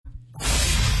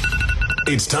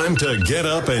It's time to get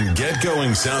up and get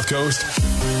going, South Coast.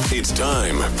 It's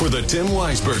time for the Tim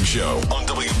Weisberg Show on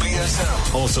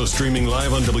WBSM. Also streaming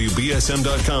live on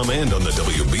WBSM.com and on the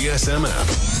WBSM app.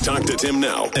 Talk to Tim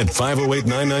now at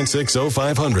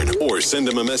 508-996-0500 or send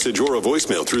him a message or a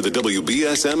voicemail through the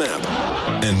WBSM app.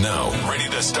 And now, ready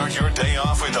to start your day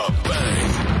off with a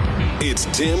bang. It's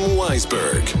Tim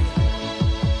Weisberg.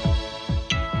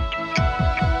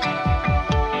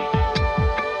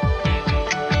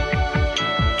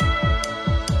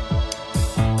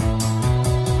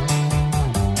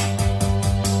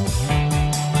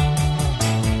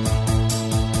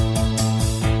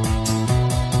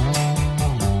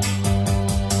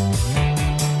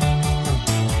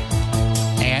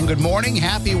 Good morning.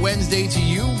 Happy Wednesday to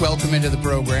you. Welcome into the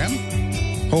program.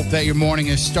 Hope that your morning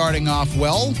is starting off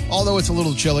well, although it's a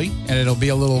little chilly and it'll be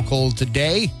a little cold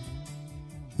today.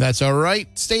 That's all right.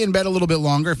 Stay in bed a little bit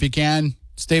longer if you can.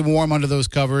 Stay warm under those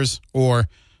covers or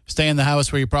stay in the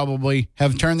house where you probably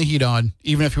have turned the heat on,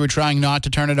 even if you were trying not to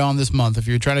turn it on this month. If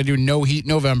you're trying to do no heat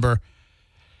November,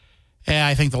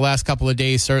 I think the last couple of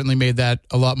days certainly made that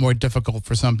a lot more difficult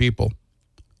for some people.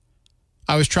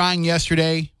 I was trying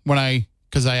yesterday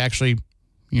because I actually,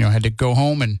 had to go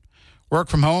home and work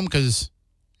from home because,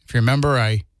 if you remember,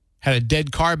 I had a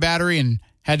dead car battery and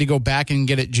had to go back and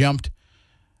get it jumped.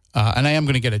 And I am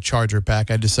going to get a charger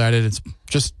pack. I decided it's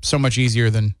just so much easier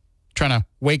than trying to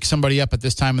wake somebody up at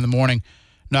this time in the morning,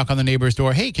 knock on the neighbor's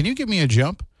door. Hey, can you give me a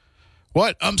jump?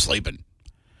 What? I'm sleeping.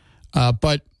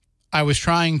 But I was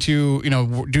trying to,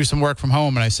 do some work from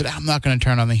home, and I said, I'm not going to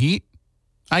turn on the heat.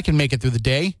 I can make it through the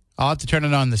day. I'll have to turn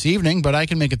it on this evening, but I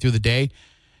can make it through the day.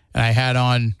 And I had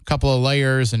on a couple of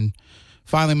layers, and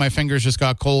finally my fingers just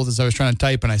got cold as I was trying to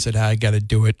type, and I said, I got to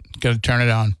do it. Got to turn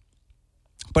it on.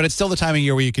 But it's still the time of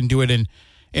year where you can do it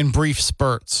in brief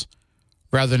spurts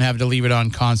rather than have to leave it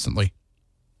on constantly,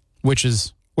 which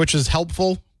is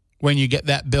helpful when you get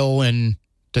that bill in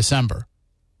December.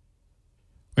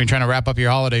 When you're trying to wrap up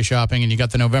your holiday shopping and you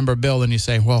got the November bill and you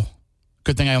say, well,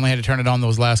 good thing I only had to turn it on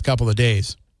those last couple of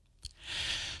days.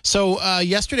 So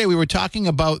yesterday we were talking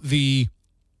about the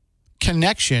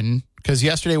connection, because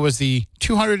yesterday was the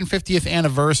 250th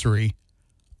anniversary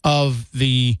of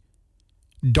the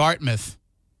Dartmouth,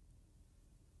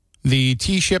 the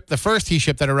first tea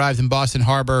ship that arrived in Boston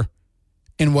Harbor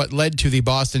in what led to the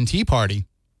Boston Tea Party.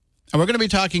 And we're going to be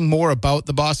talking more about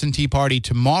the Boston Tea Party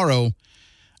tomorrow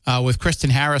with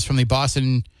Kristen Harris from the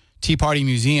Boston Tea Party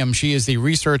Museum. She is the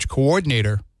research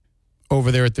coordinator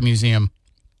over there at the museum.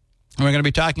 And we're going to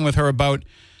be talking with her about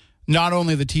not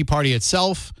only the Tea Party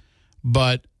itself,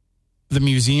 but the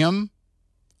museum,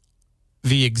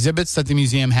 the exhibits that the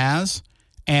museum has,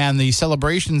 and the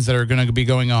celebrations that are going to be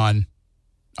going on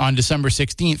December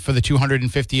 16th for the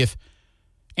 250th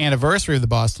anniversary of the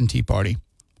Boston Tea Party.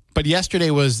 But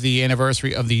yesterday was the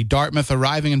anniversary of the Dartmouth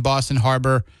arriving in Boston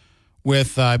Harbor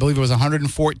with, I believe it was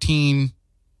 114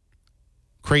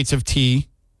 crates of tea.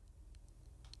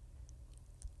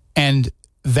 And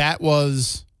that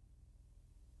was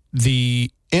the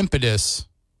impetus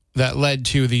that led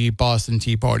to the Boston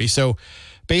Tea Party. So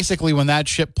basically when that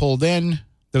ship pulled in,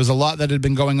 there was a lot that had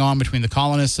been going on between the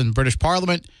colonists and British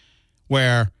Parliament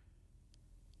where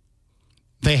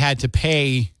they had to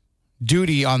pay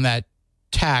duty on that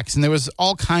tax. And there was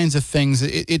all kinds of things.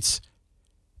 It's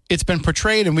been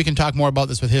portrayed, and we can talk more about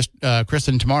this with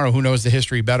Kristen tomorrow, who knows the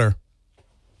history better.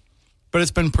 But it's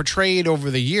been portrayed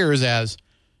over the years as,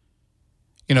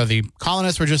 the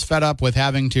colonists were just fed up with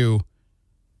having to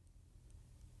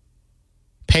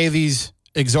pay these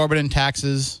exorbitant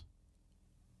taxes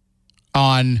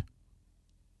on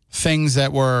things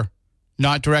that were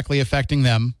not directly affecting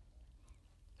them,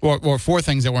 or for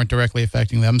things that weren't directly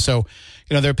affecting them. So,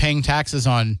 they're paying taxes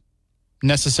on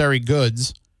necessary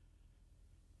goods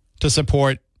to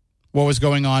support what was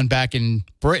going on back in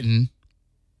Britain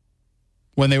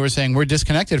when they were saying, we're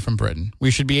disconnected from Britain.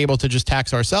 We should be able to just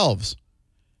tax ourselves.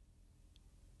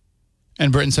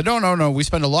 And Britain said, no, we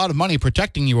spend a lot of money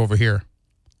protecting you over here.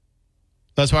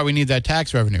 That's why we need that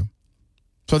tax revenue.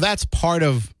 So that's part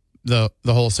of the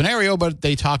whole scenario, but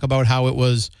they talk about how it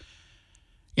was,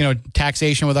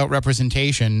 taxation without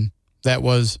representation that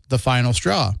was the final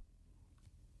straw.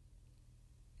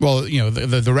 Well,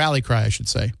 the rally cry, I should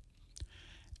say.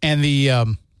 And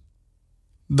the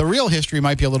real history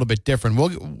might be a little bit different.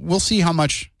 We'll see how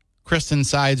much Kristen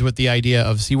sides with the idea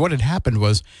of, what had happened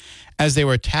was, as they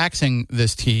were taxing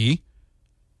this tea,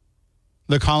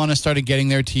 the colonists started getting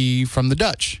their tea from the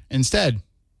Dutch instead.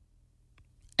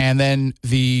 And then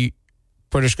the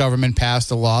British government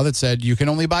passed a law that said you can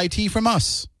only buy tea from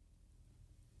us,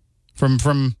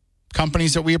 from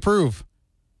companies that we approve.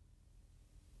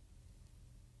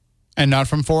 and not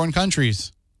from foreign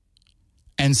countries.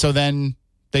 And so then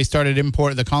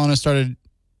the colonists started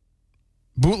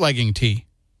bootlegging tea,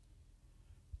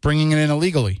 bringing it in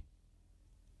illegally.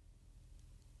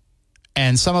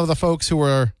 And some of the folks who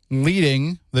were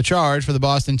leading the charge for the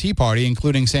Boston Tea Party,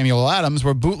 including Samuel Adams,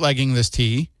 were bootlegging this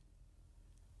tea.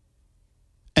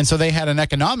 And so they had an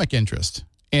economic interest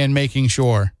in making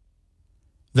sure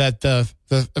that the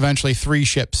eventually 3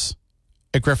 ships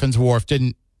at Griffin's Wharf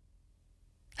didn't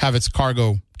have its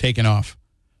cargo taken off.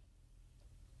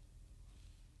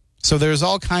 So there's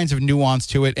all kinds of nuance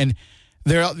to it. And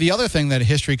the other thing that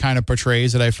history kind of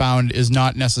portrays that I found is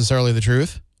not necessarily the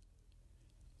truth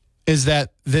is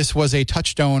that this was a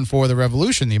touchstone for the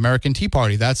revolution, the American Tea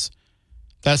Party. That's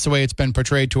the way it's been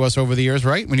portrayed to us over the years,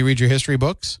 right? When you read your history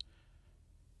books.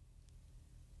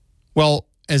 Well,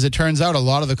 as it turns out, a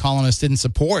lot of the colonists didn't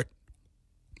support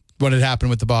what had happened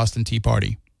with the Boston Tea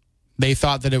Party. They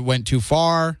thought that it went too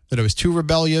far, that it was too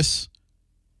rebellious.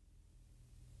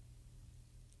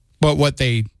 But what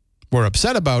they were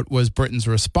upset about was Britain's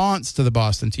response to the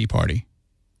Boston Tea Party,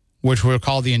 which were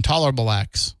called the Intolerable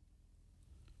Acts.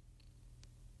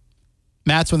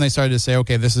 That's when they started to say,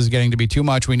 okay, this is getting to be too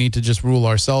much. We need to just rule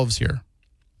ourselves here.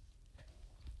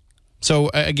 So,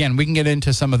 again, we can get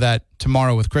into some of that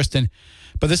tomorrow with Kristen.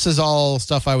 But this is all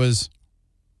stuff I was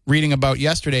reading about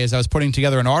yesterday as I was putting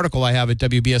together an article I have at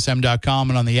WBSM.com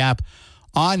and on the app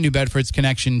on New Bedford's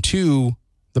connection to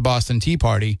the Boston Tea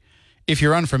Party. If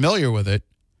you're unfamiliar with it,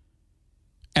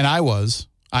 and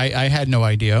I had no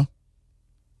idea.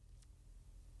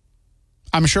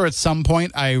 I'm sure at some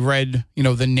point I read,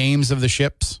 the names of the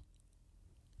ships,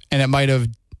 and it might have,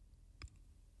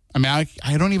 I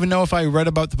don't even know if I read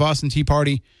about the Boston Tea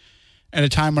Party at a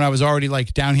time when I was already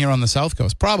down here on the South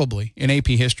Coast, probably in AP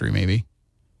history, maybe.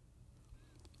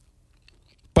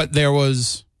 But there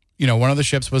was, one of the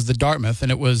ships was the Dartmouth,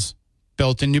 and it was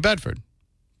built in New Bedford.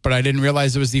 But I didn't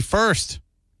realize it was the first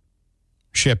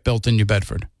ship built in New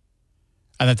Bedford,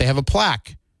 and that they have a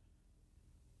plaque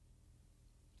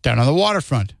down on the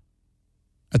waterfront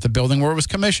at the building where it was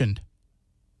commissioned.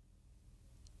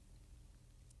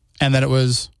 And that it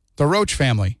was the Roach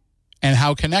family and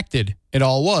how connected it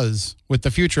all was with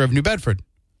the future of New Bedford.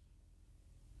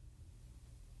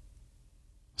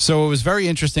 So it was very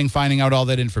interesting finding out all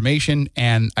that information,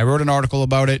 and I wrote an article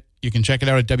about it. You can check it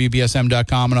out at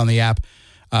WBSM.com and on the app,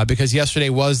 because yesterday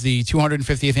was the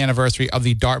 250th anniversary of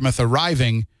the Dartmouth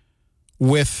arriving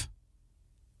with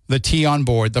the tea on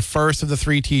board, the first of the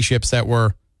 3 tea ships that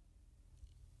were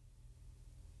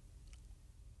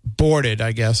boarded,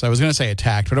 I guess. I was going to say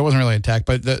attacked, but it wasn't really attacked,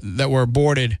 but that were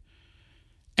boarded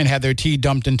and had their tea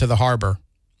dumped into the harbor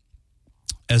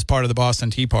as part of the Boston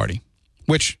Tea Party,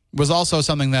 which was also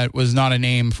something that was not a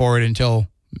name for it until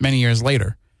many years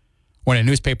later, when a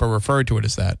newspaper referred to it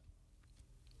as that.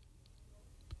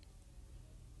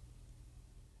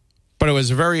 But it was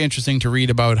very interesting to read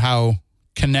about how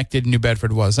connected New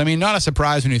Bedford was. Not a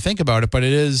surprise when you think about it, but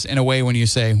it is in a way when you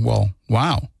say, well,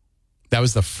 wow, that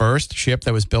was the first ship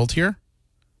that was built here.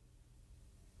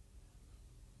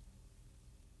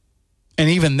 And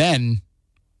even then,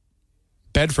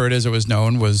 Bedford, as it was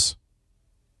known, was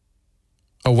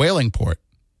a whaling port.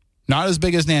 Not as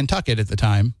big as Nantucket at the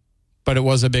time, but it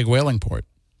was a big whaling port.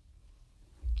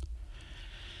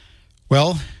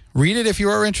 Well, read it if you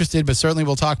are interested, but certainly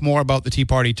we'll talk more about the Tea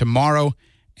Party tomorrow.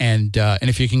 And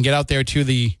if you can get out there to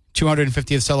the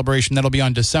 250th celebration, that'll be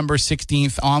on December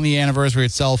 16th on the anniversary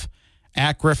itself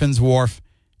at Griffin's Wharf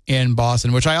in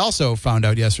Boston, which I also found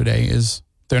out yesterday is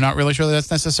they're not really sure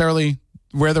that's necessarily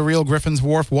where the real Griffin's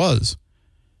Wharf was.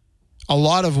 A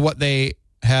lot of what they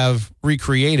have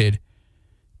recreated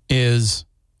is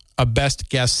a best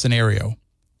guess scenario.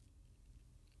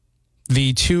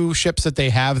 The 2 ships that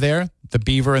they have there, the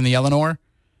Beaver and the Eleanor,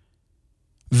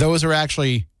 those are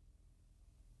actually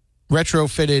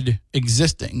retrofitted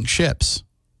existing ships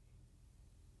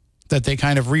that they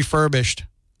kind of refurbished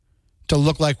to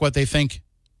look like what they think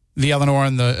the Eleanor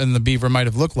and the Beaver might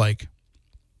have looked like.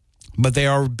 But they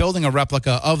are building a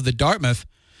replica of the Dartmouth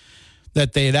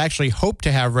that they had actually hoped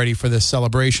to have ready for this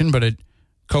celebration, but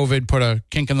COVID put a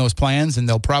kink in those plans, and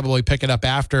they'll probably pick it up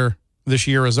after this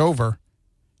year is over.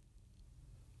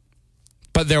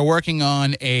 But they're working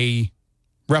on a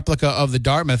replica of the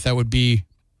Dartmouth that would be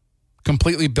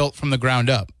completely built from the ground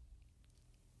up.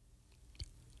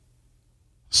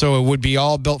 So it would be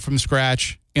all built from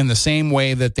scratch in the same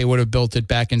way that they would have built it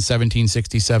back in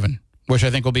 1767, which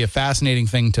I think will be a fascinating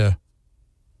thing to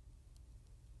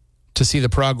see the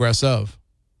progress of.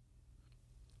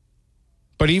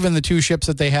 But even the 2 ships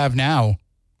that they have now,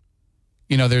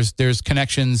 there's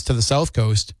connections to the South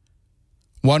Coast.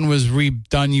 One was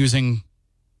redone using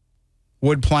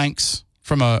wood planks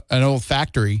from an old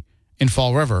factory in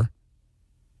Fall River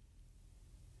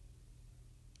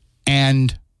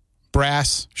and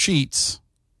brass sheets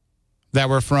that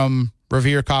were from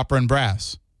Revere Copper and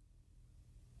Brass.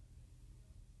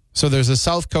 So there's a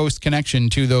South Coast connection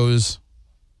to those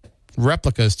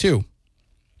replicas too.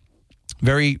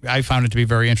 I found it to be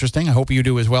very interesting. I hope you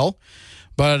do as well.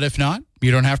 But if not,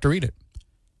 you don't have to read it.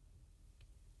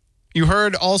 You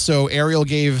heard also Ariel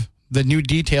gave the new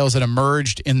details that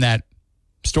emerged in that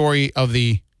story of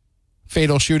the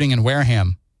fatal shooting in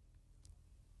Wareham,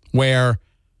 where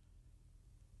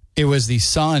it was the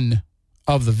son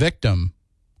of the victim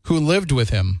who lived with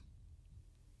him.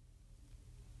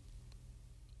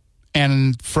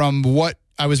 And from what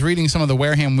I was reading some of the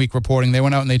Wareham Week reporting, they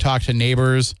went out and they talked to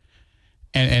neighbors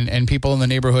and people in the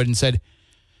neighborhood and said,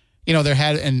 you know, there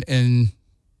had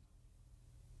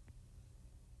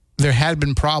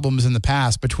been problems in the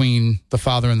past between the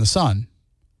father and the son.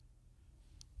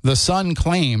 The son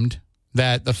claimed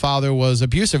that the father was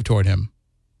abusive toward him,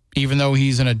 even though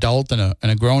he's an adult and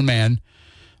a grown man,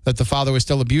 that the father was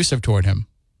still abusive toward him.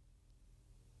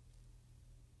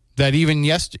 That even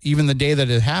the day that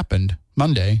it happened,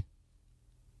 Monday,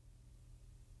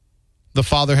 the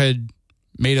father had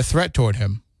made a threat toward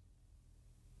him.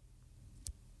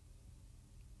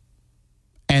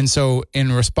 And so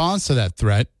in response to that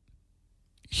threat,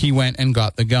 he went and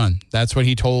got the gun. That's what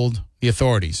he told the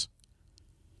authorities.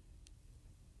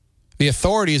 The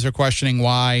authorities are questioning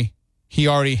why he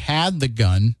already had the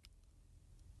gun,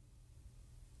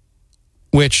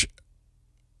 which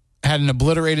had an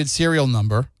obliterated serial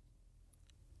number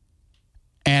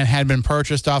and had been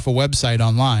purchased off a website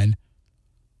online.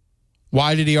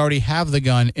 Why did he already have the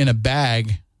gun in a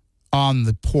bag on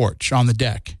the porch, on the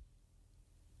deck?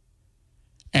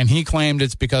 And he claimed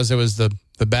it's because it was the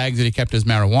bag that he kept his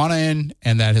marijuana in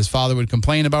and that his father would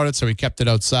complain about it, so he kept it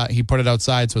outside. He put it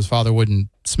outside so his father wouldn't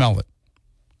smell it.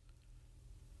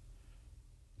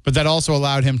 But that also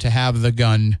allowed him to have the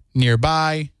gun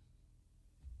nearby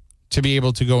to be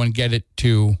able to go and get it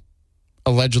to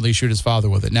allegedly shoot his father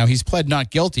with it. Now, he's pled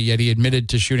not guilty, yet he admitted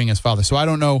to shooting his father. So I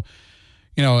don't know,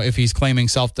 if he's claiming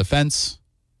self-defense.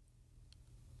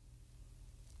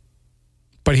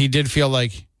 But he did feel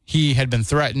like he had been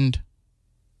threatened.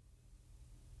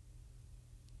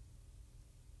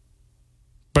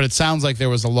 But it sounds like there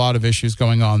was a lot of issues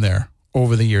going on there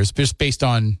over the years, just based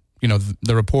on,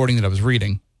 the reporting that I was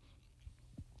reading.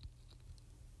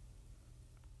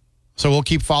 So we'll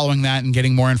keep following that and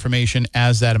getting more information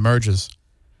as that emerges.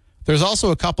 There's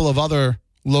also a couple of other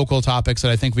local topics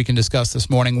that I think we can discuss this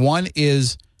morning. One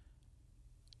is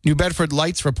New Bedford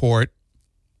Lights report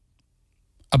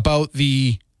about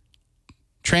the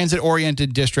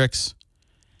transit-oriented districts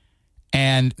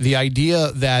and the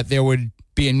idea that there would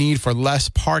be a need for less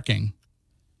parking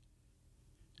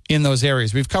in those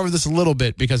areas. We've covered this a little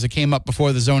bit because it came up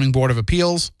before the Zoning Board of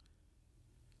Appeals.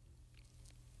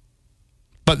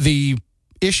 But the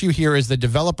issue here is the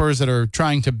developers that are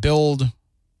trying to build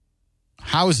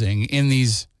housing in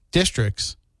these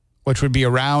districts, which would be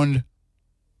around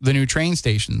the new train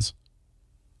stations.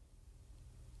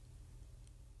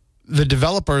 The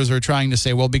developers are trying to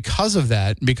say, well, because of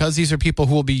that, because these are people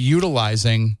who will be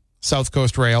utilizing South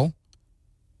Coast Rail,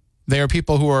 they are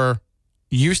people who are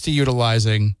used to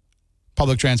utilizing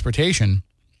public transportation.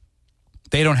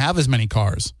 They don't have as many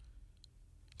cars.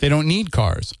 They don't need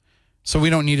cars. So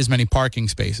we don't need as many parking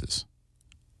spaces.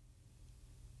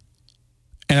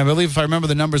 And I believe, if I remember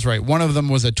the numbers right, one of them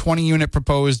was a 20-unit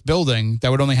proposed building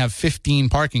that would only have 15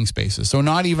 parking spaces. So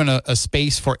not even a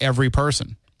space for every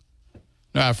person,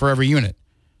 for every unit.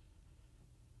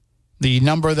 The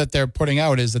number that they're putting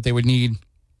out is that they would need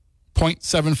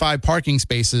 0.75 parking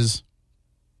spaces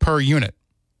per unit.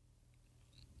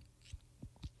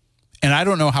 And I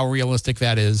don't know how realistic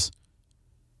that is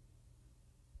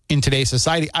in today's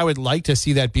society. I would like to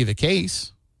see that be the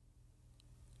case.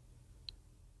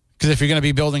 Because if you're going to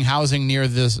be building housing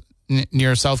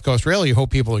near South Coast Rail, you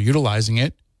hope people are utilizing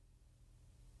it.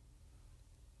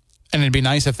 And it'd be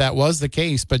nice if that was the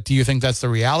case, but do you think that's the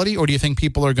reality? Or do you think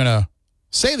people are going to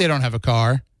say they don't have a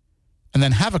car and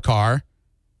then have a car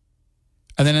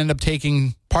and then end up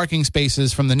taking parking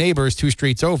spaces from the neighbors 2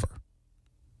 streets over?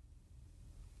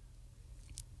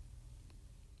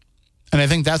 And I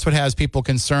think that's what has people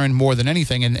concerned more than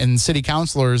anything. And city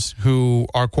councilors who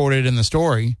are quoted in the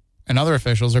story and other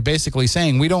officials are basically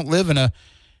saying, we don't live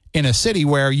in a city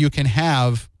where you can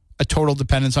have a total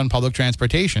dependence on public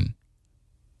transportation.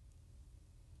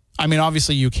 I mean,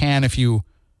 obviously you can if you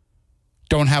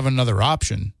don't have another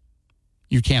option.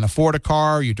 you can't afford a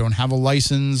car, you don't have a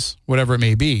license, whatever it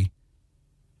may be.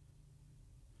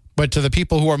 But to the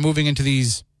people who are moving into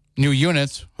these new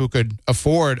units who could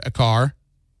afford a car,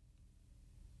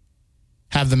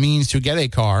 have the means to get a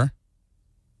car,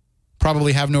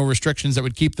 probably have no restrictions that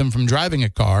would keep them from driving a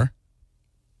car,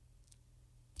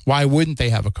 why wouldn't they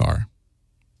have a car?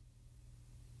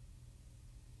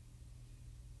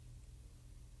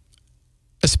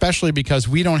 Especially because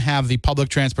we don't have the public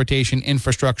transportation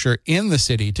infrastructure in the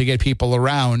city to get people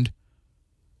around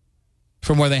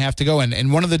from where they have to go.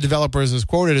 And one of the developers is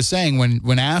quoted as saying,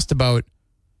 when asked about,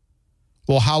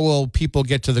 well, how will people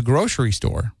get to the grocery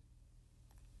store?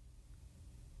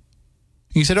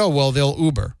 He said, oh, well, they'll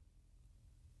Uber.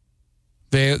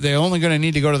 They're only going to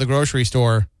need to go to the grocery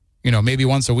store, maybe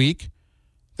once a week.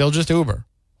 They'll just Uber.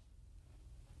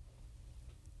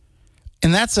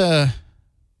 And that's a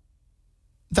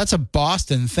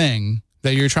Boston thing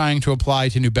that you're trying to apply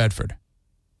to New Bedford.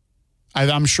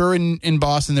 I'm sure in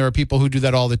Boston there are people who do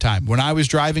that all the time. When I was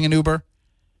driving an Uber,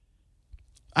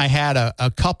 I had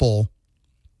a couple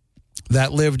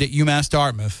that lived at UMass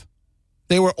Dartmouth.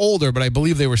 They were older, but I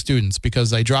believe they were students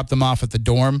because I dropped them off at the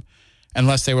dorm,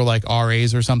 unless they were like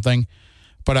RAs or something.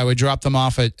 But I would drop them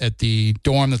off at the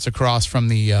dorm that's across from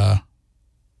the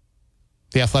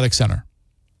athletic center.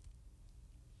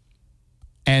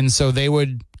 And so they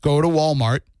would go to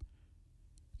Walmart,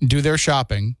 do their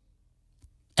shopping,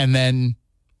 and then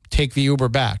take the Uber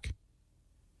back.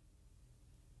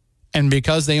 And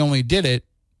because they only did it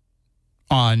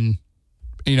on,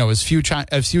 as few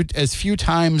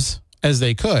times as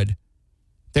they could,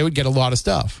 they would get a lot of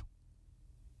stuff.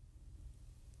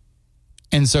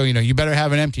 And so, you better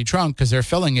have an empty trunk because they're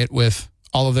filling it with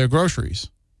all of their groceries.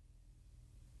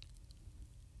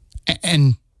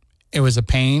 And it was a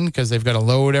pain because they've got to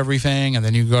load everything, and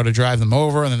then you go to drive them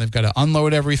over, and then they've got to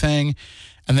unload everything.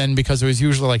 And then because it was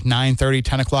usually like 9:30,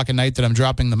 10 o'clock at night that I'm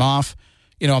dropping them off,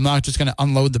 I'm not just going to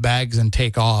unload the bags and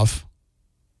take off.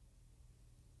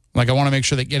 Like, I want to make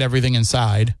sure they get everything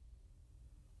inside.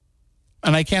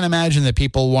 And I can't imagine that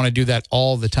people want to do that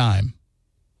all the time.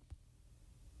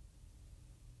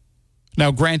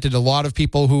 Now, granted, a lot of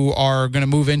people who are going to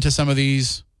move into some of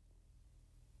these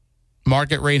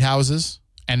market rate houses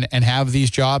and have these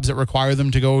jobs that require them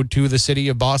to go to the city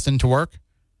of Boston to work,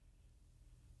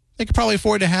 they could probably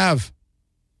afford to have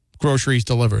groceries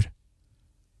delivered,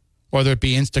 whether it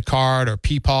be Instacart or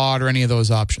Peapod or any of those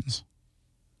options.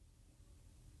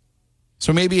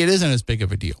 So maybe it isn't as big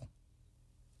of a deal.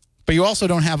 But you also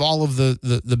don't have all of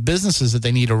the businesses that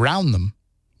they need around them,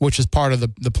 which is part of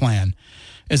the plan.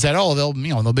 Is that,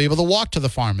 they'll be able to walk to the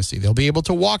pharmacy. They'll be able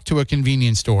to walk to a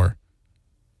convenience store.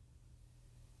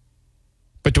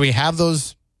 But do we have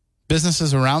those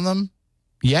businesses around them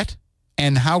yet?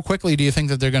 And how quickly do you think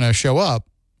that they're going to show up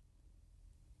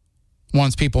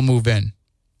once people move in?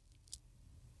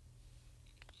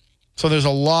 So there's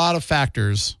a lot of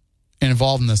factors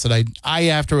involved in this that I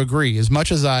have to agree. As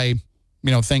much as I,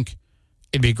 think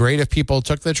it'd be great if people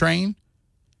took the train,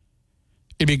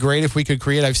 it'd be great if we could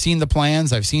create, I've seen the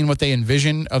plans, I've seen what they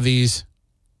envision of these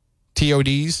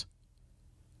TODs.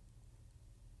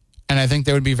 And I think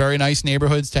they would be very nice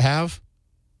neighborhoods to have.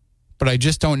 But I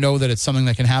just don't know that it's something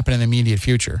that can happen in the immediate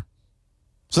future.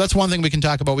 So that's one thing we can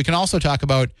talk about. We can also talk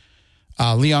about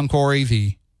Leon Corey,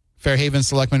 the Fairhaven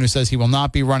selectman, who says he will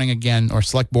not be running again, or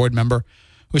select board member,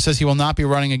 who says he will not be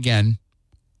running again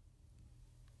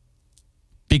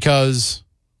because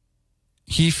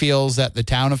he feels that the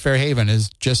town of Fairhaven is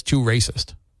just too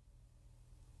racist.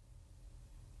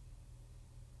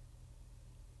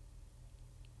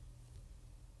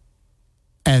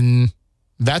 And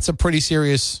that's a pretty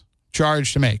serious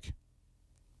charge to make.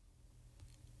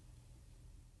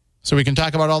 So we can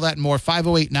talk about all that and more.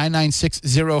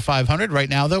 508-996-0500. Right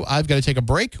now, though, I've got to take a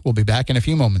break. We'll be back in a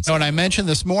few moments. And I mentioned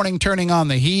this morning turning on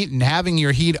the heat and having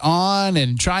your heat on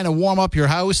and trying to warm up your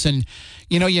house. And,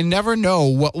 you never know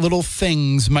what little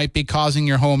things might be causing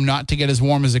your home not to get as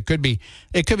warm as it could be.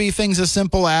 It could be things as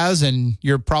simple as, and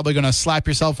you're probably going to slap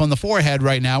yourself on the forehead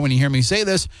right now when you hear me say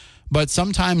this, but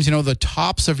sometimes, the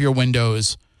tops of your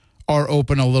windows are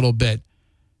open a little bit.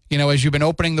 As you've been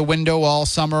opening the window all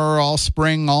summer, all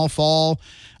spring, all fall,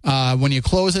 when you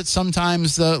close it,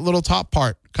 sometimes the little top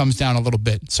part comes down a little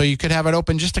bit. So you could have it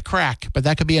open just a crack, but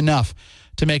that could be enough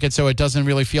to make it so it doesn't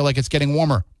really feel like it's getting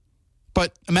warmer.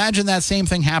 But imagine that same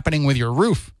thing happening with your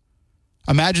roof.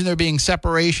 Imagine there being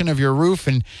separation of your roof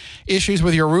and issues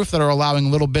with your roof that are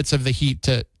allowing little bits of the heat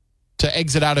to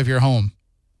exit out of your home.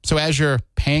 So as you're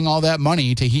paying all that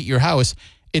money to heat your house,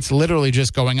 it's literally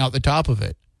just going out the top of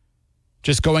it.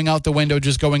 Just going out the window,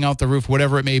 just going out the roof,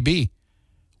 whatever it may be.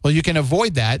 Well, you can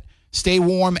avoid that stay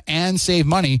warm, and save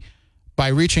money by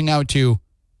reaching out to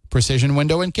Precision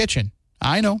Window and Kitchen.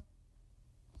 I know.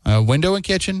 Window and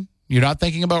kitchen. You're not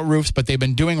thinking about roofs, but they've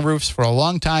been doing roofs for a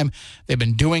long time. They've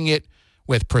been doing it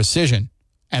with precision,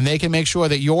 and they can make sure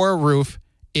that your roof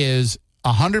is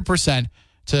 100%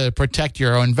 to protect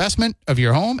your investment of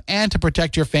your home and to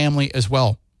protect your family as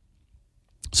well.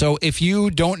 So if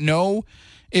you don't know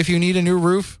if you need a new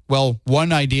roof, well,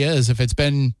 one idea is if it's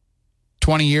been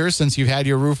 20 years since you've had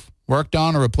your roof worked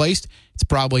on or replaced, it's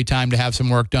probably time to have some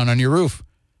work done on your roof.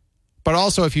 But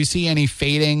also, if you see any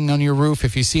fading on your roof,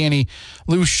 if you see any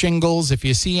loose shingles, if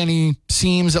you see any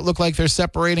seams that look like they're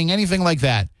separating, anything like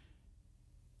that,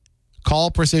 call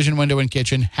Precision Window and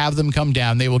Kitchen, have them come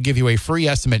down. They will give you a free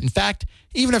estimate. In fact,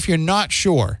 even if you're not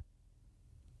sure,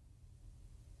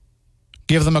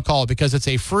 give them a call because it's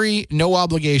a free, no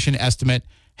obligation estimate.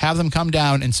 Have them come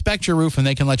down, inspect your roof, and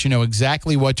they can let you know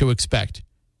exactly what to expect.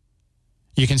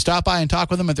 You can stop by and talk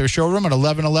with them at their showroom at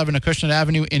 1111 Acushnet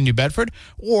Avenue in New Bedford,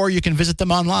 or you can visit them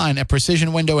online at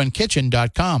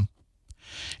precisionwindowandkitchen.com.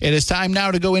 It is time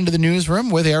now to go into the newsroom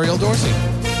with Ariel Dorsey.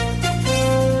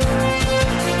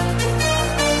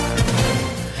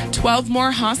 12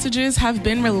 more hostages have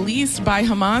been released by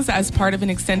Hamas as part of an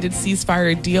extended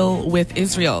ceasefire deal with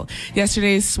Israel.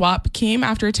 Yesterday's swap came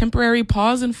after a temporary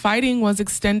pause in fighting was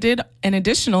extended an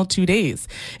additional 2 days.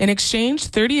 In exchange,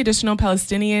 30 additional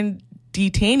Palestinian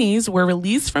detainees were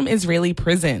released from Israeli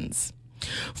prisons.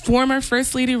 Former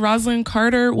First Lady Rosalynn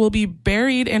Carter will be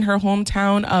buried in her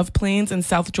hometown of Plains in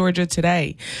South Georgia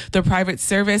today. The private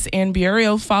service and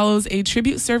burial follows a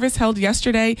tribute service held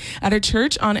yesterday at a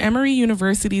church on Emory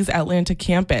University's Atlanta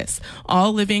campus.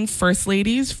 All living First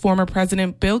Ladies, former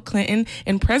President Bill Clinton,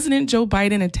 and President Joe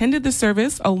Biden attended the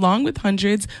service along with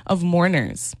hundreds of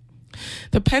mourners.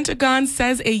 The Pentagon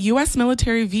says a U.S.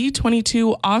 military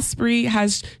V-22 Osprey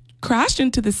has crashed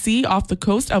into the sea off the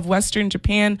coast of western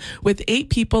Japan with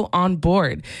 8 people on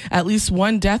board. At least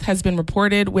one death has been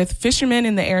reported, with fishermen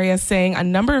in the area saying a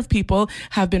number of people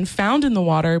have been found in the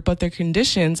water, but their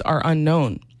conditions are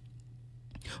unknown.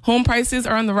 Home prices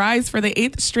are on the rise for the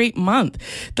 8th straight month.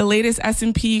 The latest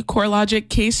S&P CoreLogic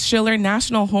Case-Shiller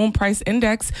National Home Price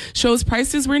Index shows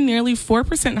prices were nearly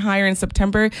 4% higher in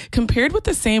September compared with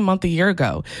the same month a year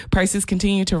ago. Prices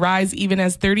continue to rise even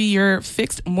as 30-year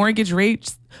fixed mortgage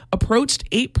rates approached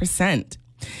 8%.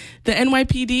 The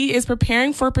NYPD is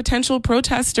preparing for potential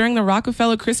protests during the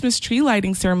Rockefeller Christmas tree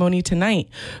lighting ceremony tonight.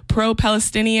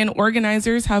 Pro-Palestinian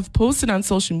organizers have posted on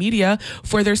social media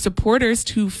for their supporters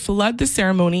to flood the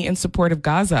ceremony in support of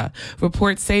Gaza.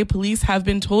 Reports say police have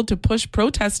been told to push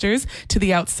protesters to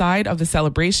the outside of the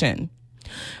celebration.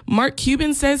 Mark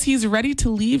Cuban says he's ready to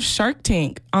leave Shark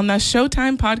Tank. On the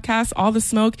Showtime podcast, All the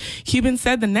Smoke, Cuban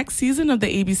said the next season of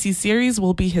the ABC series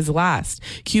will be his last.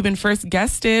 Cuban first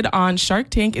guested on Shark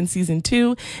Tank in season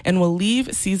 2 and will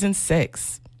leave season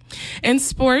 6. In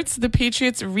sports, the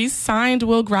Patriots re-signed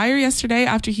Will Grier yesterday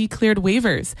after he cleared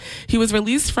waivers. He was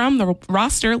released from the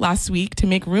roster last week to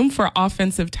make room for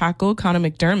offensive tackle Connor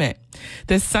McDermott.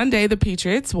 This Sunday, the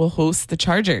Patriots will host the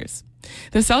Chargers.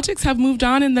 The Celtics have moved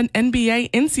on in the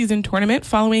NBA in-season tournament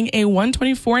following a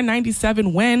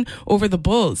 124-97 win over the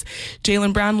Bulls.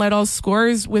 Jaylen Brown led all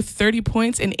scorers with 30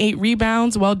 points and 8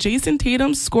 rebounds, while Jason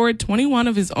Tatum scored 21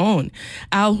 of his own.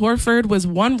 Al Horford was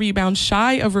 1 rebound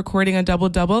shy of recording a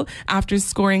double-double after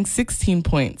scoring 16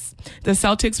 points. The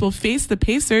Celtics will face the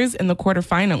Pacers in the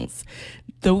quarterfinals.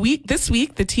 This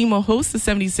week, the team will host the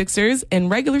 76ers in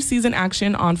regular season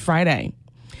action on Friday.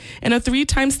 And a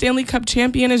 3-time Stanley Cup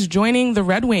champion is joining the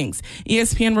Red Wings.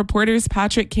 ESPN reporters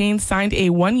Patrick Kane signed a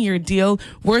 1-year deal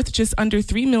worth just under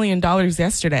 $3 million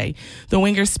yesterday. The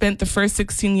winger spent the first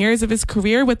 16 years of his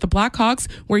career with the Blackhawks,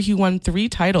 where he won 3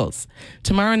 titles.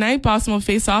 Tomorrow night, Boston will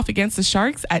face off against the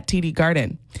Sharks at TD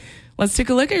Garden. Let's take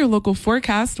a look at your local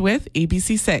forecast with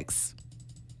ABC6.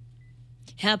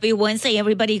 Happy Wednesday,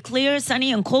 everybody. Clear,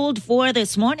 sunny, and cold for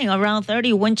this morning. Around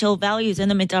 30 wind chill values in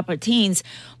the mid-upper teens.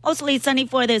 Mostly sunny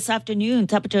for this afternoon.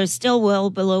 Temperatures still well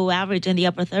below average in the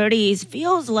upper 30s.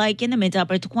 Feels like in the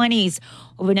mid-upper 20s.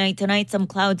 Overnight tonight, some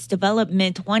clouds develop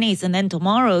mid-20s. And then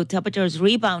tomorrow, temperatures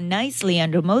rebound nicely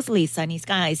under mostly sunny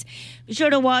skies. Be sure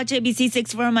to watch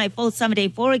ABC6 for my full 7-day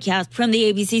forecast. From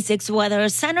the ABC6 Weather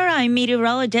Center, I'm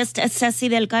meteorologist Ceci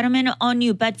Del Carmen on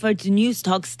New Bedford's News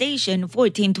Talk Station,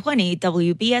 1420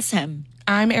 WBSM.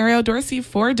 I'm Ariel Dorsey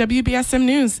for WBSM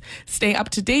News. Stay up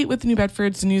to date with New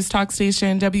Bedford's news talk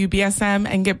station, WBSM,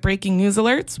 and get breaking news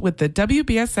alerts with the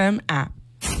WBSM app.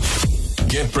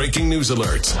 Get breaking news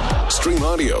alerts. Stream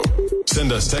audio.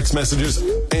 Send us text messages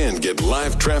And get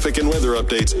live traffic and weather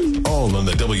updates all on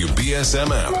the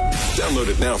WBSM app. Download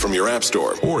it now from your app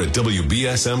store or at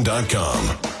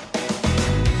WBSM.com.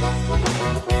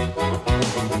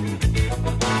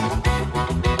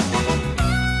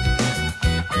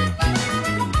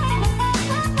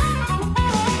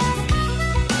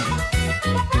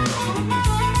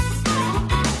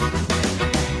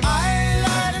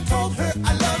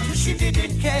 She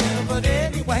didn't care, but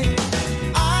anyway,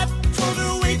 I told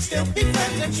her we'd still be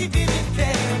friends, and she didn't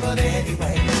care, but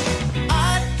anyway,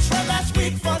 I tried last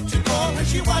week for to call her,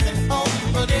 she wasn't home,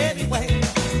 but anyway,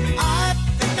 I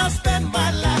think I'll spend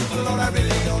my life, but Lord, I really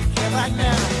don't care right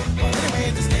now. But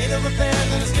anyway, the state of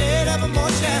affairs and the state of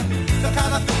emotion, the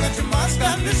kind of thing that you must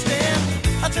understand.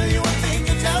 I'll tell you one thing,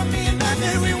 you tell me, and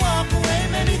then we walk away,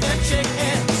 maybe then shake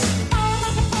hands.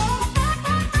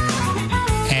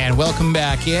 And welcome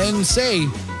back in. Say,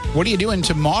 what are you doing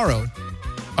tomorrow?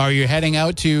 Are you heading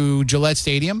out to Gillette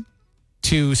Stadium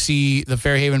to see the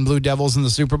Fairhaven Blue Devils in the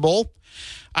Super Bowl?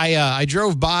 I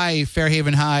drove by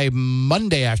Fairhaven High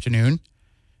Monday afternoon,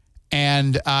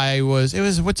 and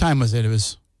what time was it? It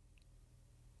was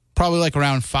probably like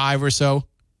around 5 or so,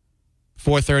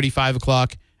 4:30, 5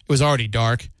 o'clock. It was already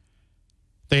dark.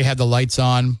 They had the lights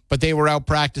on, but they were out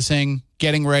practicing,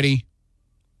 getting ready,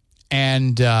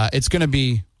 and it's going to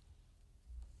be,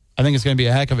 I think it's going to be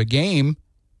a heck of a game,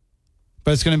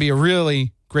 but it's going to be a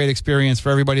really great experience for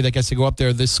everybody that gets to go up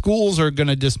there. The schools are going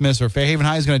to dismiss, or Fairhaven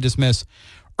High is going to dismiss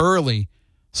early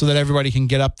so that everybody can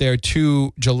get up there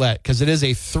to Gillette, because it is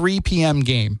a 3 p.m.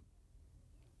 game,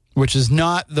 which is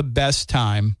not the best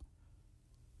time.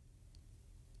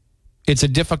 It's a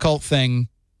difficult thing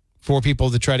for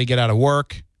people to try to get out of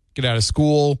work, get out of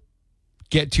school,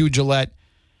 get to Gillette,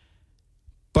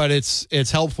 but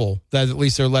it's helpful that at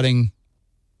least they're letting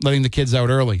the kids out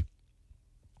early.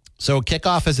 So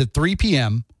kickoff is at 3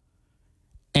 p.m.,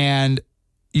 and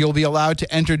you'll be allowed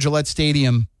to enter Gillette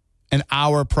Stadium an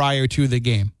hour prior to the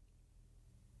game,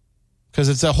 because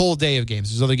it's a whole day of games.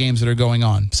 There's other games that are going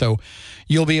on. So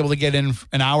you'll be able to get in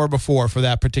an hour before for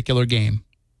that particular game,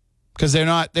 because they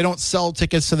don't sell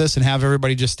tickets to this and have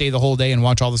everybody just stay the whole day and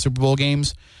watch all the Super Bowl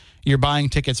games. You're buying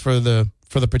tickets for the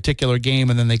particular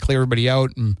game, and then they clear everybody out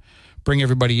and bring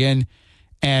everybody in.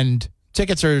 And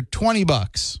tickets are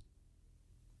 $20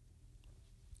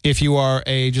 if you are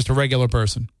just a regular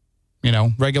person. You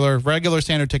know, regular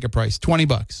standard ticket price,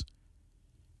 $20.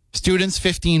 Students,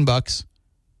 $15.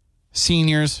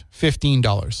 Seniors,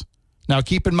 $15. Now,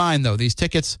 keep in mind, though, these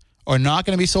tickets are not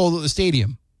going to be sold at the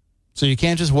stadium. So you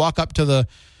can't just walk up to the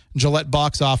Gillette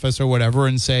box office or whatever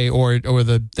and say, or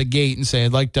the gate and say,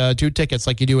 I'd like 2 tickets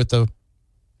like you do at the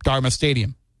Dartmouth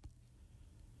Stadium.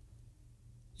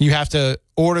 You have to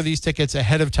order these tickets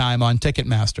ahead of time on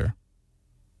Ticketmaster.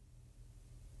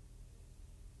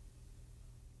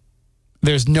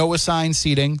 There's no assigned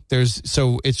seating.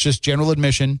 So it's just general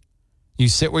admission. You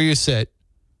sit where you sit.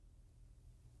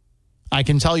 I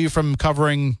can tell you from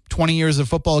covering 20 years of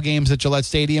football games at Gillette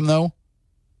Stadium, though,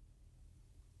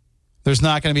 there's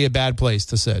not going to be a bad place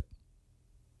to sit.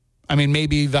 I mean,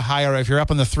 maybe the higher, if you're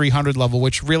up on the 300 level,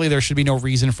 which really there should be no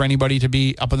reason for anybody to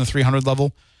be up on the 300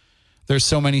 level. There's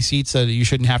so many seats that you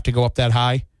shouldn't have to go up that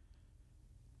high.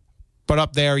 But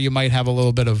up there, you might have a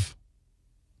little bit of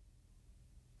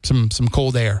some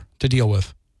cold air to deal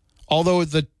with. Although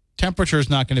the temperature is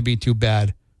not going to be too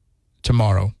bad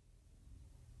tomorrow.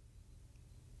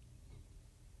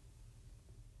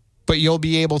 But you'll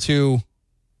be able to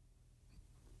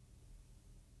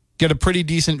get a pretty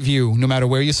decent view no matter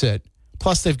where you sit.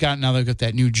 Plus, they've got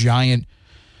that new giant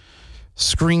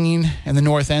screen in the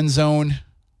north end zone.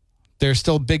 There's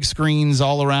still big screens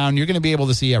all around. You're going to be able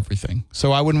to see everything.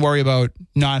 So I wouldn't worry about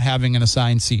not having an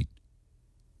assigned seat.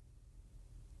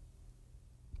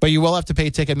 But you will have to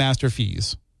pay Ticketmaster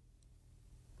fees.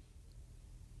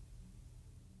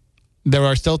 There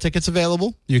are still tickets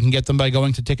available. You can get them by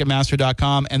going to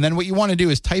Ticketmaster.com. And then what you want to do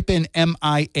is type in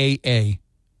MIAA.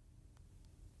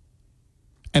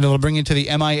 And it'll bring you to the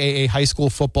MIAA high school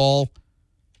football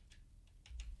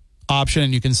option.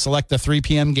 And you can select the 3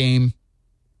 p.m. game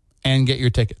and get your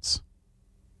tickets.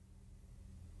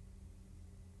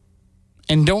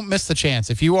 And don't miss the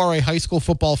chance. If you are a high school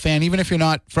football fan, even if you're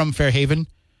not from Fairhaven,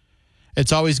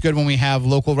 it's always good when we have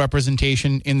local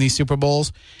representation in these Super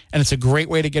Bowls. And it's a great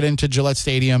way to get into Gillette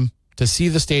Stadium, to see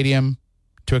the stadium,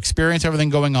 to experience everything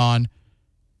going on,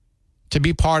 to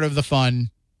be part of the fun.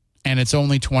 And it's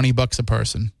only $20 a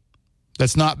person.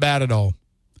 That's not bad at all.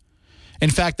 In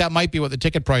fact, that might be what the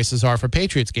ticket prices are for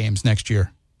Patriots games next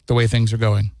year, the way things are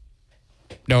going.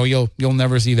 No, you'll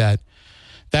never see that.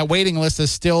 That waiting list is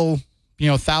still,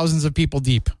 thousands of people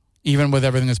deep even with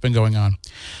everything that's been going on.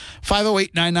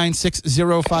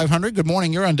 508-996-0500. Good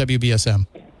morning. You're on WBSM.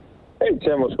 Hey,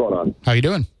 Tim, what's going on? How you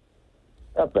doing?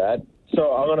 Not bad.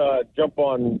 So I'm going to jump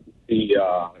on the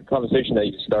conversation that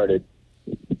you started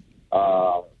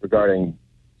regarding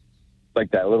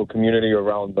like that little community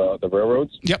around the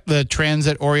railroads. Yep, the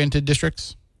transit-oriented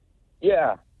districts.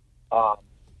 Yeah.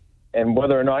 And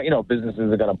whether or not,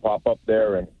 businesses are going to pop up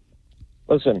there. And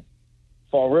listen,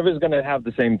 Fall River is going to have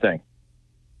the same thing.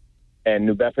 And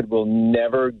New Bedford will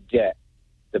never get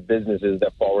the businesses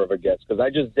that Fall River gets. Because I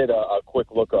just did a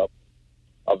quick lookup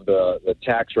of the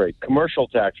tax rate, commercial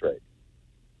tax rate,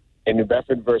 in New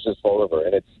Bedford versus Fall River,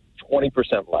 and it's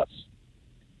 20% less.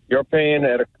 You're paying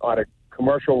at a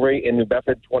commercial rate in New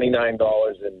Bedford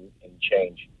 $29 and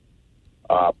change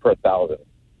per thousand,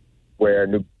 where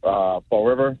Fall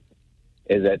River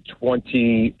is at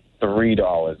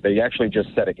 $23. They actually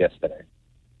just said it yesterday.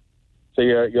 So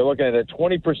you're looking at a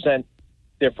 20%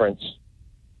 difference.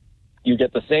 You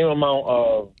get the same amount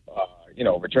of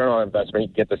return on investment.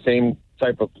 You get the same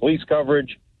type of police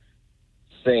coverage,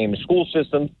 same school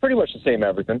system, pretty much the same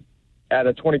everything, at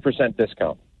a 20%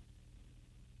 discount.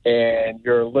 And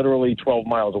you're literally 12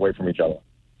 miles away from each other,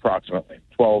 approximately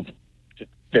 12 to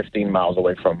 15 miles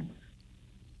away from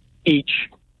each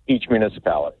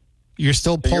municipality. You're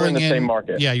still pulling in the same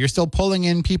market. Yeah, you're still pulling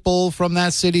in people from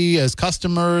that city as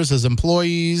customers, as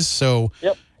employees. So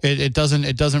yep. it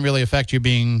doesn't really affect you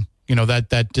being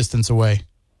that distance away.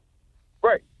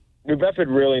 Right. New Bedford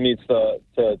really needs to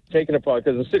take it upon,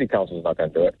 because the city council is not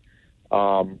going to do it.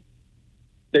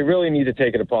 They really need to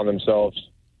take it upon themselves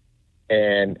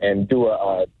and do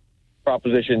a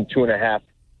Proposition 2.5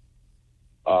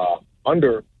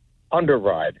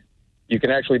 underride. You can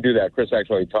actually do that. Chris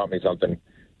actually taught me something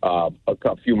a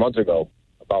few months ago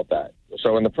about that.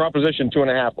 So in the Proposition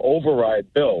 2.5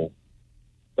 override bill,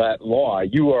 that law,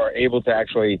 you are able to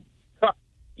actually cut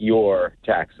your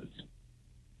taxes.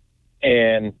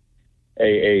 And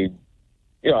a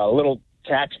little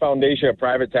tax foundation, a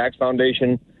private tax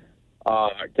foundation,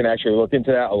 can actually look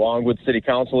into that along with city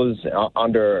councilors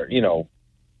under,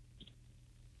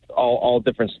 all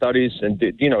different studies and,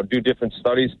 do different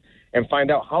studies and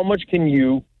find out how much can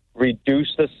you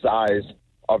reduce the size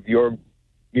of your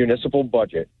municipal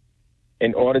budget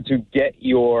in order to get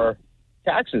your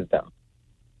taxes down.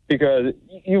 Because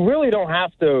you really don't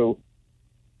have to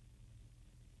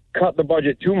cut the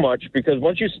budget too much, because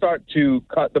once you start to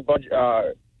cut the budget,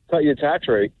 cut your tax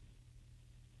rate,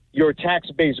 your tax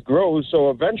base grows. So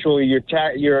eventually, your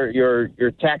tax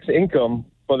income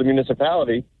for the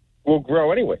municipality will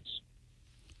grow anyways.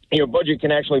 Your budget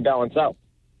can actually balance out.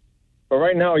 But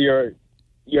right now, you're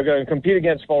going to compete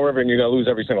against Fall River, and you're going to lose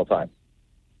every single time.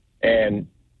 And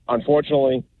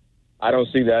unfortunately, I don't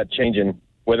see that changing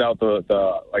without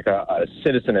a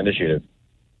citizen initiative.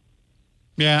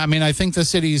 Yeah, I mean, I think the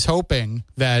city's hoping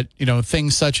that,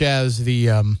 things such as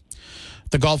the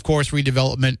golf course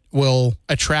redevelopment will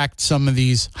attract some of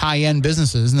these high-end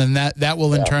businesses, and then that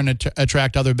will in turn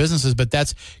attract other businesses. But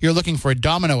you're looking for a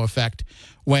domino effect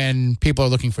when people are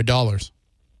looking for dollars.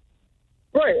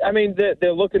 Right. I mean,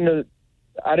 they're looking to.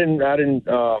 I didn't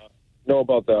know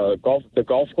about the golf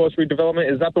course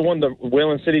redevelopment. Is that the one, the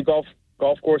Whalen City golf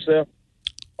course there?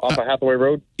 Off of Hathaway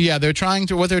Road? Yeah, what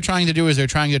they're trying to do is they're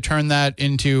trying to turn that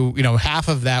into, half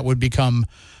of that would become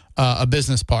a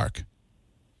business park.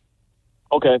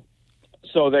 Okay.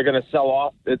 So they're going to sell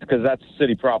off, it's because that's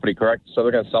city property, correct? So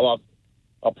they're going to sell off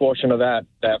a portion of that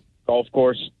golf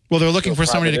course. Well, they're looking for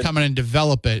somebody to come in and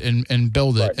develop it and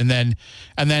build it, right.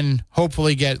 and then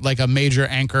hopefully get like a major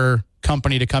anchor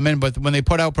company to come in. But when they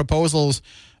put out proposals,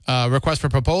 requests for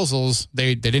proposals,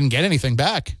 they didn't get anything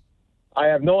back. I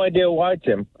have no idea why,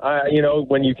 Tim.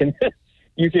 When you can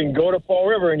you can go to Fall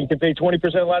River and you can pay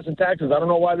 20% less in taxes. I don't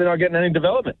know why they're not getting any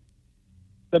development.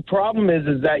 The problem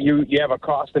is that you have a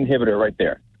cost inhibitor right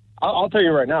there. I'll tell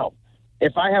you right now,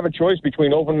 if I have a choice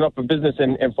between opening up a business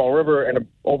in Fall River and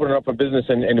opening up a business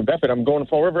in New Bedford, I'm going to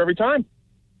Fall River every time.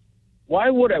 Why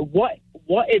would I?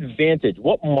 What advantage,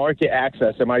 what market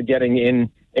access am I getting in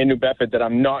New Bedford that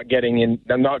I'm not getting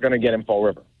I'm not going to get in Fall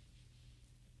River?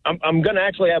 I'm going to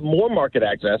actually have more market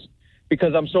access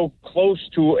because I'm so close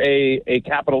to a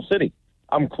capital city.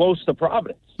 I'm close to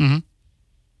Providence. Mm-hmm.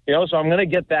 So I'm going to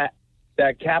get that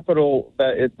capital,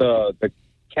 the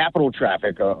capital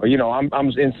traffic. I'm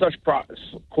in such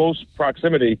close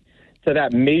proximity to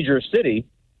that major city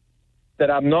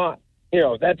that I'm not.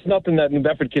 That's nothing that New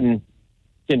Bedford can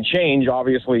change.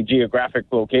 Obviously, geographic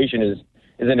location is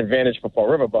an advantage for Fall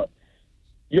River, but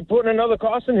you're putting another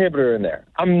cost inhibitor in there.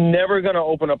 I'm never going to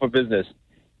open up a business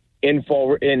in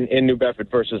New Bedford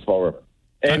versus Fall River.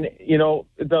 And,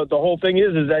 the whole thing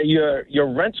is that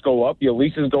your rents go up, your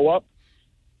leases go up,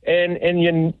 and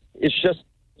it's just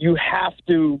you have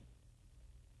to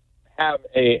have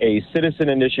a citizen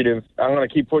initiative. I'm going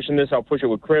to keep pushing this. I'll push it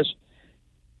with Chris.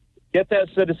 Get that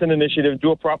citizen initiative,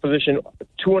 do a Proposition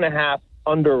 2.5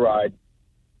 underride,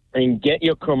 and get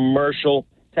your commercial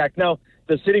tax. Now,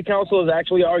 the city council has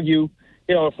actually argued,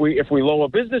 if we lower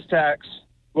business tax,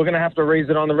 we're going to have to raise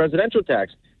it on the residential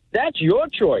tax. That's your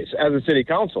choice as a city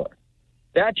councilor.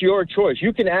 That's your choice.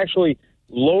 You can actually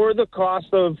lower the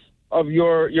cost of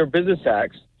your business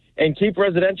tax and keep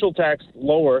residential tax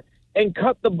lower and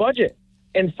cut the budget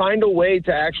and find a way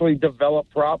to actually develop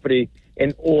property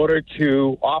in order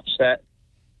to offset,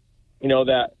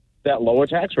 that lower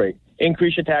tax rate.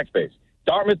 Increase your tax base.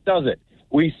 Dartmouth does it.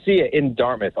 We see it in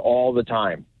Dartmouth all the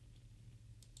time.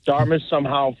 Dartmouth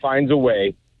somehow finds a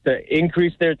way to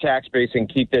increase their tax base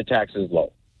and keep their taxes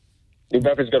low. New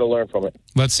Bedford's got to learn from it.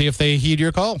 Let's see if they heed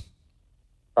your call.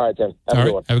 All right, Tim. Have a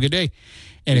good one. Have a good day.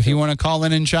 And if you want to call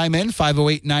in and chime in,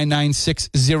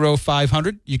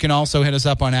 508-996-0500. You can also hit us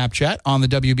up on App Chat on the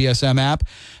WBSM app.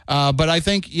 But I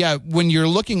think, when you're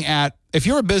looking at, if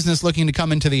you're a business looking to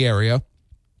come into the area,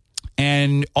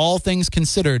 and all things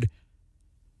considered,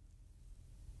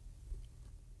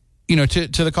 to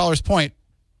the caller's point,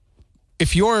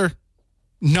 if you're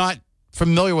not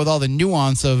familiar with all the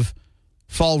nuance of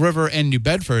Fall River and New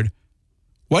Bedford,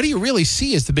 what do you really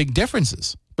see as the big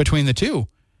differences between the two?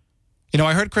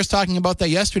 I heard Chris talking about that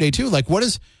yesterday too. Like, what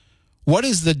is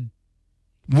the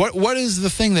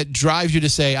thing that drives you to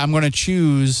say, I'm going to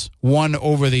choose one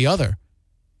over the other?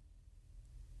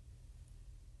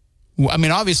 I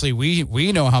mean, obviously,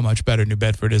 we know how much better New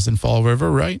Bedford is than Fall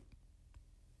River, right?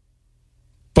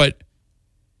 But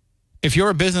if you're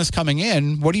a business coming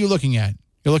in, what are you looking at?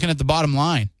 You're looking at the bottom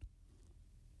line.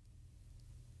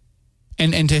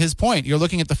 And to his point, you're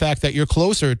looking at the fact that you're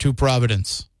closer to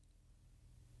Providence.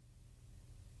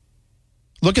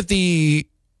 Look at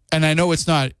and I know it's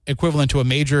not equivalent to a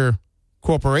major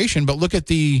corporation, but look at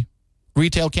the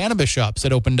retail cannabis shops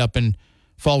that opened up in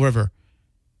Fall River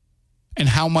and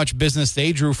how much business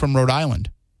they drew from Rhode Island.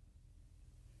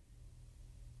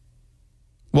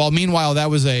 While meanwhile, that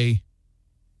was an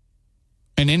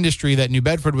industry that New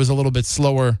Bedford was a little bit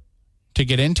slower to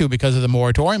get into because of the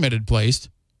moratorium it had placed.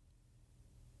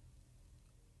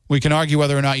 We can argue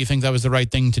whether or not you think that was the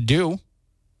right thing to do.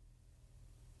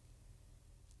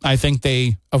 I think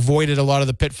they avoided a lot of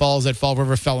the pitfalls that Fall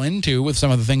River fell into with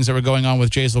some of the things that were going on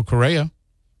with Jaisal Correa.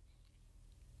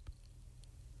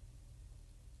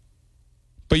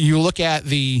 But you look at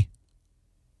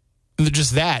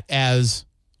just that as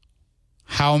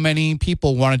how many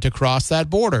people wanted to cross that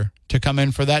border to come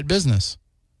in for that business.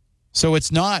 So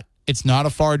it's not a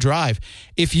far drive.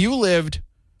 If you lived,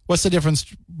 what's the difference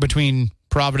between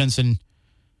Providence and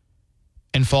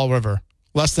Fall River?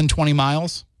 Less than 20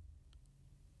 miles?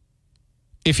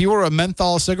 If you were a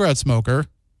menthol cigarette smoker,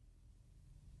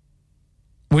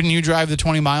 wouldn't you drive the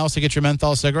 20 miles to get your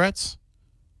menthol cigarettes?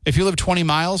 If you live 20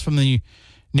 miles from the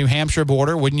New Hampshire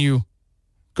border, wouldn't you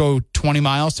go 20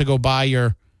 miles to go buy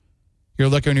your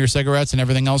liquor and your cigarettes and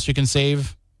everything else you can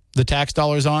save the tax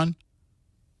dollars on?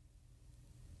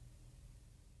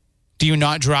 Do you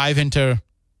not drive into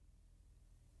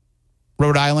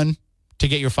Rhode Island to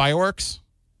get your fireworks?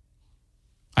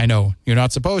 I know you're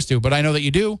not supposed to, but I know that you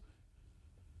do.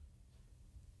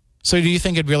 So do you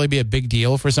think it'd really be a big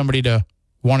deal for somebody to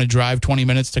want to drive 20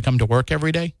 minutes to come to work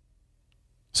every day?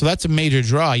 So that's a major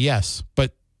draw, yes,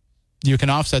 but you can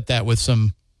offset that with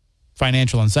some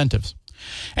financial incentives.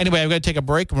 Anyway, I've got to take a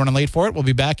break. I'm running late for it. We'll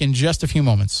be back in just a few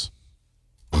moments.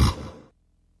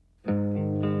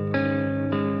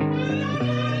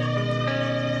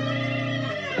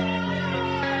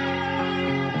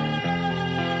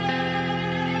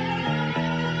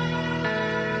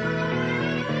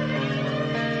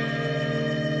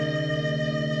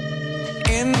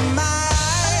 In my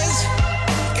eyes,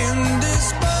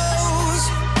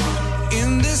 indisposed,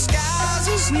 in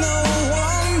disguises no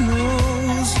one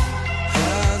knows,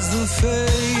 hides the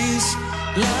face,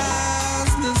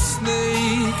 lies the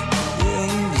snake,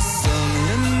 in the sun,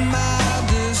 in my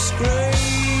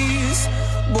disgrace,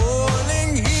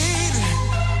 boiling heat,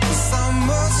 the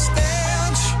summer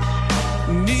stench,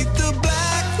 beneath the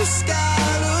black, the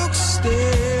sky looks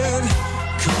dead,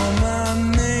 call my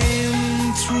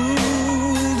name through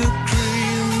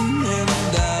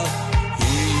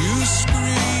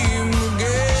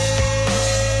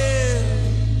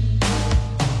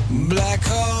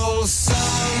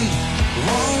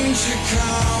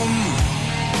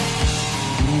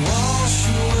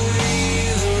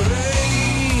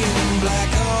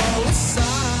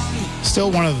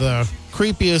still one of the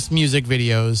creepiest music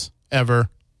videos ever.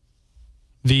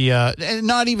 And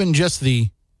not even just the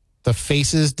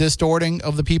faces distorting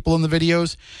of the people in the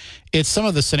videos. It's some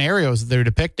of the scenarios that they're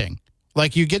depicting.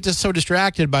 Like, you get just so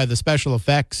distracted by the special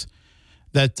effects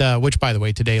that, which, by the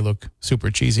way, today look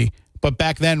super cheesy. But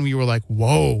back then, we were like,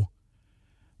 whoa.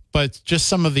 But just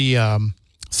some of the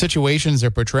situations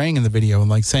they're portraying in the video and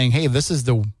like saying, hey, this is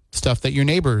the stuff that your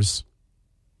neighbors,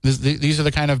 these are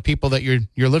the kind of people that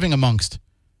you're living amongst.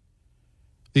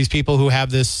 These people who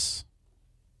have this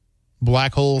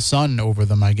black hole sun over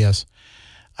them, I guess.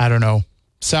 I don't know.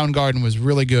 Soundgarden was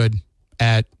really good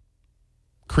at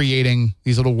creating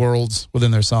these little worlds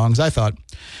within their songs, I thought.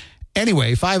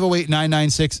 Anyway,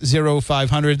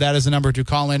 508-996-0500. That is the number to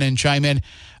call in and chime in.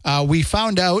 We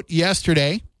found out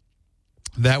yesterday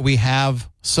that we have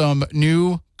some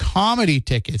new comedy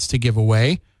tickets to give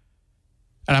away.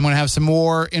 And I'm going to have some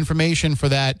more information for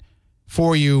that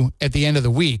for you at the end of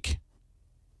the week.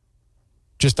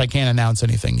 Just I can't announce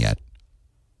anything yet.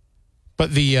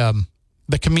 But the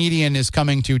comedian is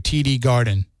coming to TD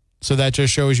Garden. So that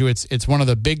just shows you it's one of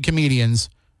the big comedians,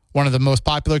 one of the most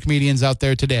popular comedians out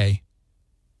there today.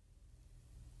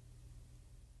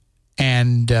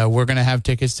 And we're going to have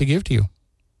tickets to give to you.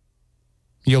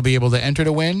 You'll be able to enter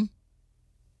to win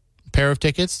a pair of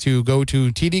tickets to go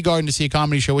to TD Garden to see a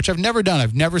comedy show, which I've never done.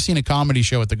 I've never seen a comedy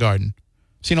show at the Garden.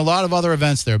 Seen a lot of other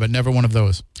events there, but never one of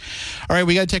those. All right,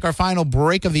 we got to take our final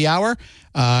break of the hour.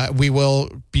 We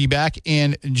will be back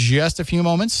in just a few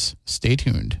moments. Stay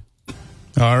tuned.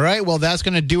 All right, well, that's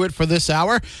going to do it for this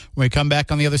hour. When we come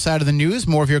back on the other side of the news,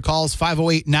 more of your calls,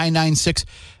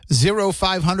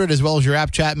 508-996-0500, as well as your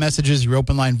app chat messages, your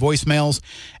open line voicemails.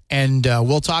 And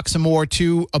we'll talk some more,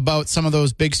 too, about some of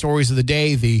those big stories of the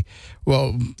day. The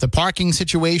parking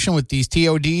situation with these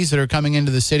TODs that are coming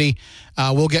into the city.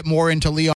 We'll get more into Leon